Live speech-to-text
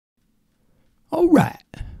All right.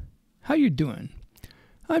 How you doing?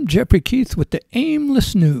 I'm Jeffrey Keith with the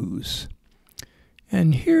Aimless News.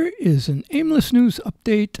 And here is an Aimless News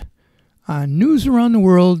update on news around the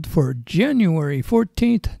world for January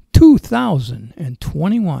 14th,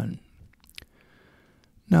 2021.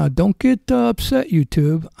 Now, don't get upset,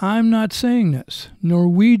 YouTube. I'm not saying this.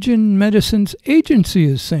 Norwegian Medicines Agency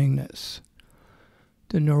is saying this.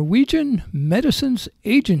 The Norwegian Medicines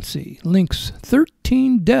Agency links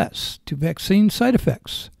 13 deaths to vaccine side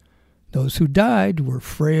effects. Those who died were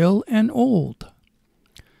frail and old.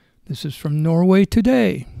 This is from Norway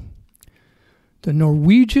Today. The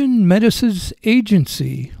Norwegian Medicines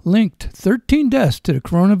Agency linked 13 deaths to the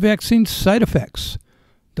corona vaccine side effects.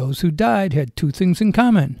 Those who died had two things in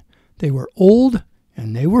common. They were old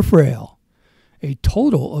and they were frail. A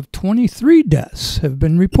total of 23 deaths have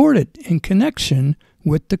been reported in connection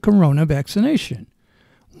with the corona vaccination.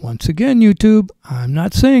 Once again, YouTube, I'm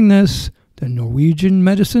not saying this. The Norwegian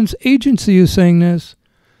Medicines Agency is saying this.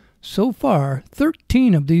 So far,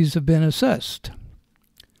 13 of these have been assessed.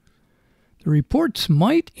 The reports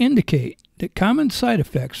might indicate that common side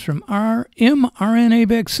effects from our mRNA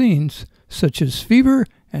vaccines, such as fever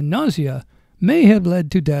and nausea, may have led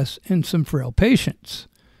to deaths in some frail patients.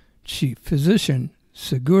 Chief Physician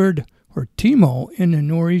Sigurd Hortimo in the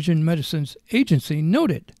Norwegian Medicines Agency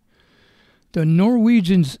noted. The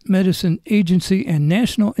Norwegian Medicine Agency and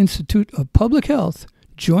National Institute of Public Health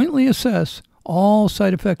jointly assess all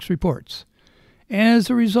side effects reports. As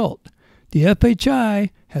a result, the FHI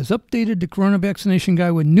has updated the corona vaccination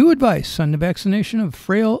guide with new advice on the vaccination of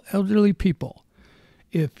frail elderly people.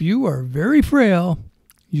 If you are very frail,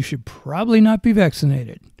 you should probably not be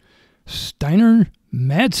vaccinated. Steinar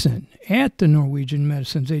Madsen at the Norwegian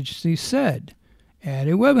Medicines Agency said at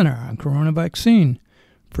a webinar on corona vaccine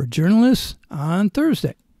for journalists on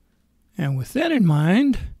Thursday. And with that in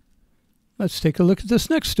mind, let's take a look at this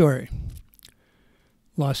next story.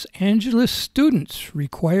 Los Angeles students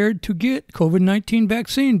required to get COVID-19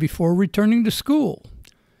 vaccine before returning to school.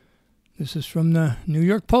 This is from the New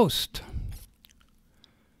York Post.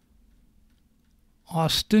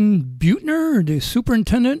 Austin Butner, the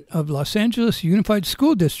superintendent of Los Angeles Unified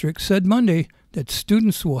School District, said Monday that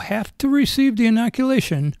students will have to receive the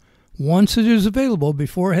inoculation once it is available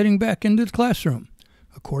before heading back into the classroom,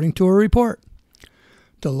 according to a report.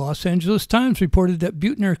 The Los Angeles Times reported that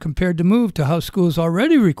Butner compared the move to how schools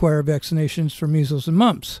already require vaccinations for measles and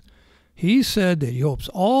mumps. He said that he hopes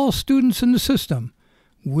all students in the system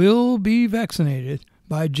will be vaccinated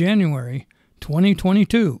by January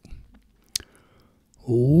 2022.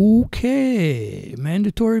 Okay,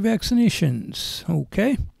 mandatory vaccinations.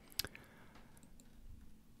 Okay.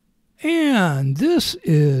 And this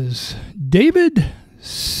is David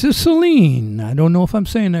Cicilline. I don't know if I'm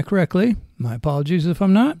saying that correctly. My apologies if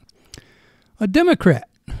I'm not. A Democrat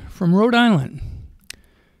from Rhode Island.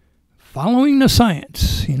 Following the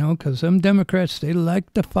science, because some Democrats, they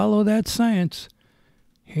like to follow that science.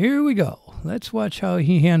 Here we go. Let's watch how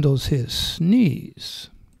he handles his sneeze.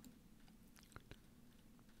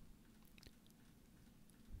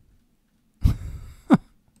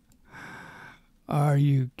 Are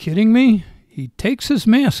you kidding me? He takes his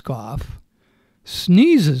mask off,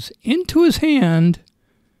 sneezes into his hand,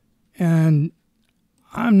 and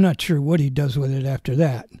I'm not sure what he does with it after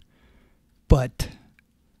that. But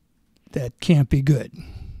that can't be good.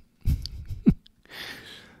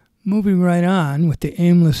 Moving right on with the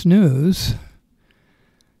Aimless News.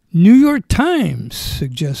 New York Times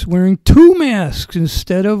suggests wearing 2 masks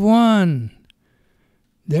instead of 1.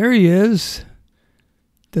 There he is,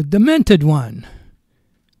 the demented one,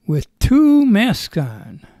 with 2 masks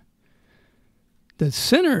on. The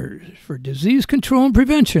Centers for Disease Control and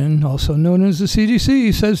Prevention, also known as the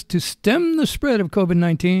CDC, says to stem the spread of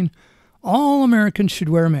COVID-19, all Americans should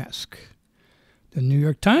wear a mask. The New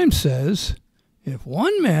York Times says if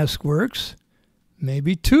 1 mask works,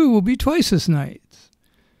 maybe 2 will be twice as nice.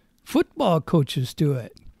 Football coaches do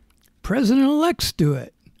it. President-elects do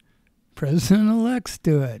it. President-elects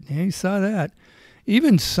do it. Yeah, you saw that.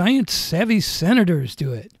 Even science-savvy senators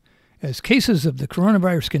do it. As cases of the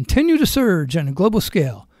coronavirus continue to surge on a global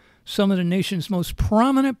scale, some of the nation's most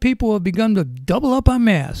prominent people have begun to double up on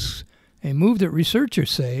masks, a move that researchers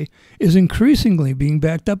say is increasingly being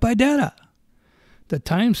backed up by data. The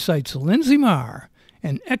Times cites Lindsay Marr,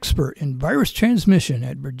 an expert in virus transmission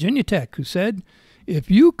at Virginia Tech, who said, if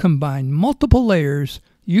you combine multiple layers,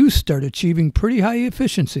 you start achieving pretty high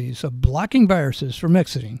efficiencies of blocking viruses from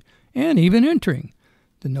exiting and even entering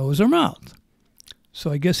the nose or mouth. So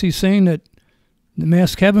I guess he's saying that the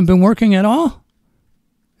masks haven't been working at all?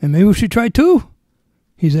 And maybe we should try 2?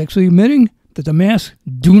 He's actually admitting that the masks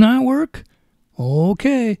do not work?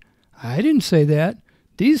 Okay, I didn't say that.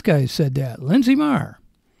 These guys said that. Lindsay Marr.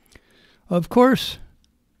 Of course,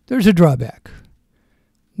 there's a drawback.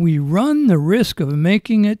 We run the risk of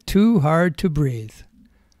making it too hard to breathe.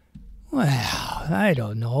 Well, I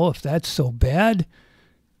don't know if that's so bad.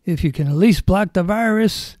 If you can at least block the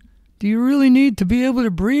virus, do you really need to be able to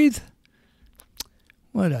breathe?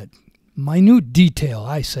 What a minute detail,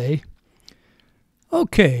 I say.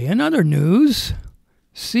 Okay, in other news,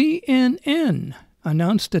 CNN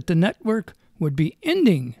announced that the network would be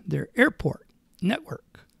ending their airport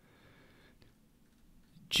network.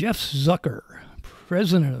 Jeff Zucker,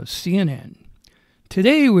 president of CNN.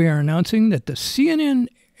 Today we are announcing that the CNN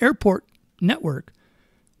airport network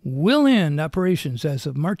will end operations as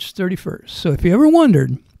of March 31st. So if you ever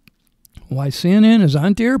wondered why CNN is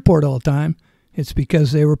on the airport all the time, it's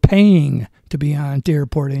because they were paying to be on the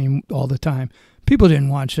airport all the time. People didn't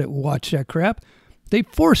watch that crap. They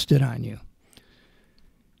forced it on you.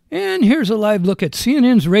 And here's a live look at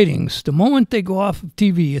CNN's ratings the moment they go off of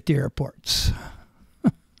TV at the airports.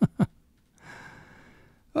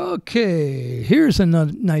 Okay, here's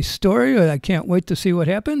another nice story. I can't wait to see what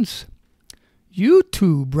happens.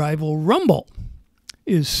 YouTube rival Rumble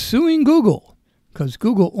is suing Google, because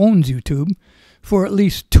Google owns YouTube, for at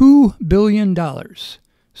least $2 billion,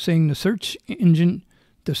 saying the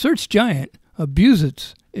search giant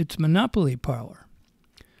abuses its monopoly power.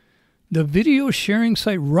 The video sharing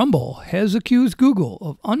site Rumble has accused Google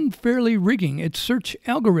of unfairly rigging its search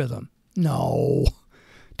algorithm. No.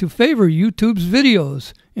 To favor YouTube's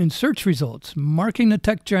videos in search results, marking the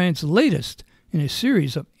tech giant's latest in a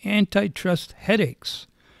series of antitrust headaches.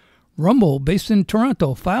 Rumble, based in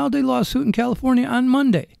Toronto, filed a lawsuit in California on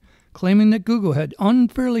Monday, claiming that Google had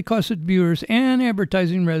unfairly cost its viewers and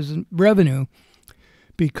advertising revenue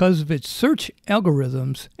because of its search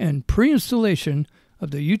algorithms and pre-installation of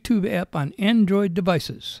the YouTube app on Android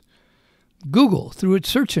devices. Google, through its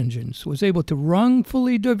search engines, was able to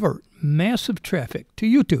wrongfully divert massive traffic to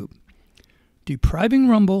YouTube, depriving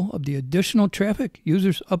Rumble of the additional traffic,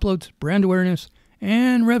 users, uploads, brand awareness,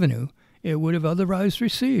 and revenue it would have otherwise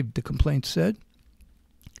received, the complaint said.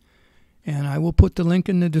 And I will put the link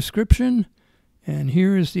in the description. And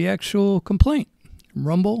here is the actual complaint.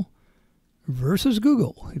 Rumble versus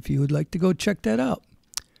Google, if you would like to go check that out.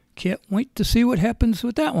 Can't wait to see what happens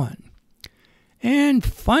with that one. And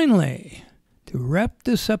finally, to wrap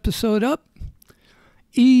this episode up,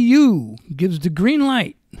 EU gives the green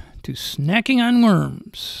light to snacking on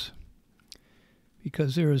worms.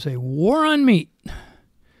 Because there is a war on meat.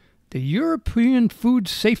 The European Food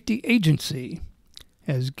Safety Agency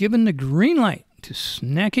has given the green light to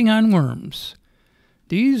snacking on worms.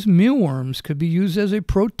 These mealworms could be used as a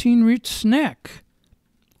protein-rich snack,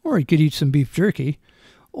 or you could eat some beef jerky,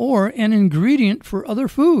 or an ingredient for other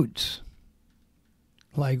foods.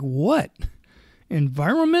 Like what?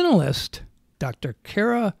 Environmentalist Dr.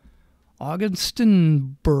 Kara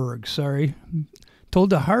Augustenberg, told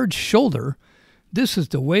the Hard Shoulder, this is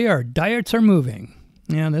the way our diets are moving.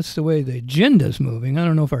 Yeah, that's the way the agenda's moving. I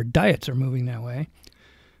don't know if our diets are moving that way.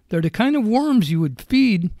 They're the kind of worms you would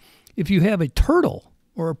feed if you have a turtle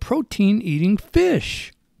or a protein-eating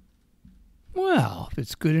fish. Well, if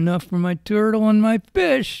it's good enough for my turtle and my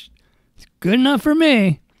fish, it's good enough for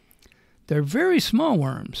me. They're very small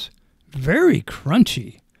worms, very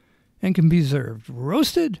crunchy, and can be served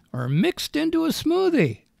roasted or mixed into a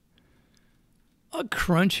smoothie. A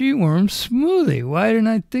crunchy worm smoothie. Why didn't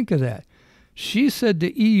I think of that? She said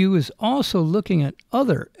the EU is also looking at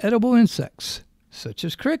other edible insects, such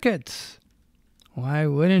as crickets. Why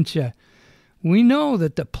wouldn't you? We know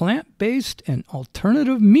that the plant-based and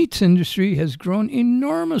alternative meats industry has grown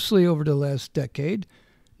enormously over the last decade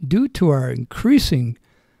due to our increasing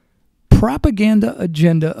propaganda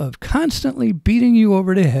agenda of constantly beating you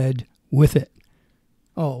over the head with it.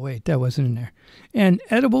 Oh, wait, that wasn't in there. And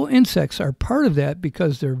edible insects are part of that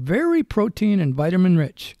because they're very protein and vitamin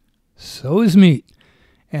rich. So is meat.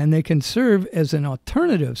 And they can serve as an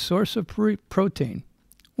alternative source of protein.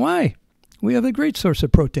 Why? We have a great source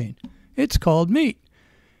of protein. It's called meat.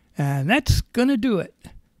 And that's going to do it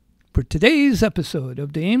for today's episode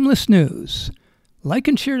of the Aimless News. Like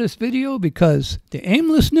and share this video because the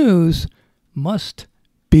Aimless News must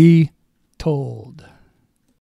be told.